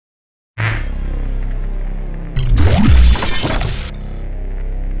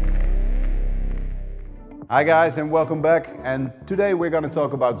Hi guys and welcome back, and today we're going to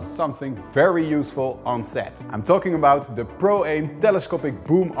talk about something very useful on set. I'm talking about the Proaim Telescopic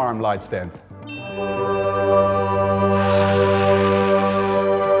Boom Arm Light Stand.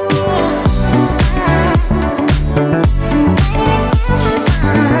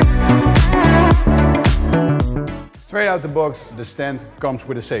 Straight out the box, the stand comes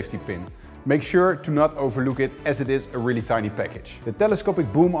with a safety pin. Make sure to not overlook it, as it is a really tiny package. The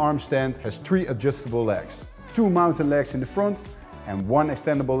telescopic boom arm stand has 3 adjustable legs, 2 mountain legs in the front and 1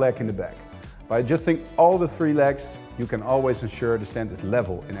 extendable leg in the back. By adjusting all the 3 legs, you can always ensure the stand is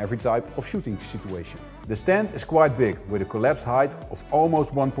level in every type of shooting situation. The stand is quite big, with a collapsed height of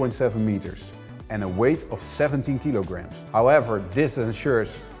almost 1.7 meters and a weight of 17 kilograms. However, this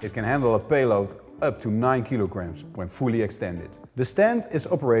ensures it can handle a payload up to 9 kilograms when fully extended. The stand is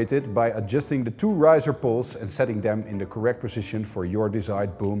operated by adjusting the 2 riser poles and setting them in the correct position for your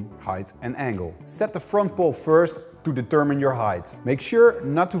desired boom, height and angle. Set the front pole first to determine your height. Make sure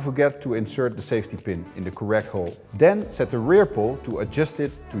not to forget to insert the safety pin in the correct hole. Then set the rear pole to adjust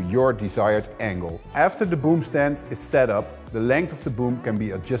it to your desired angle. After the boom stand is set up, the length of the boom can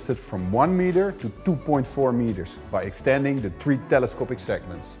be adjusted from 1 meter to 2.4 meters by extending the 3 telescopic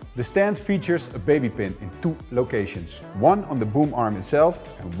segments. The stand features a baby pin in 2 locations, one on the boom arm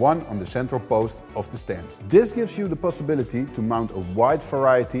itself and one on the central post of the stand. This gives you the possibility to mount a wide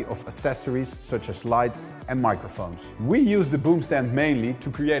variety of accessories such as lights and microphones. We use the boom stand mainly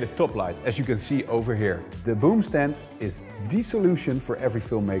to create a top light, as you can see over here. The boom stand is the solution for every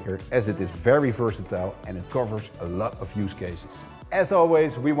filmmaker, as it is very versatile and it covers a lot of use cases. As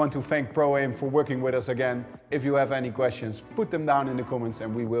always, we want to thank Proaim for working with us again. If you have any questions, put them down in the comments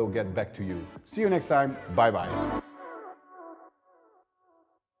and we will get back to you. See you next time. Bye bye.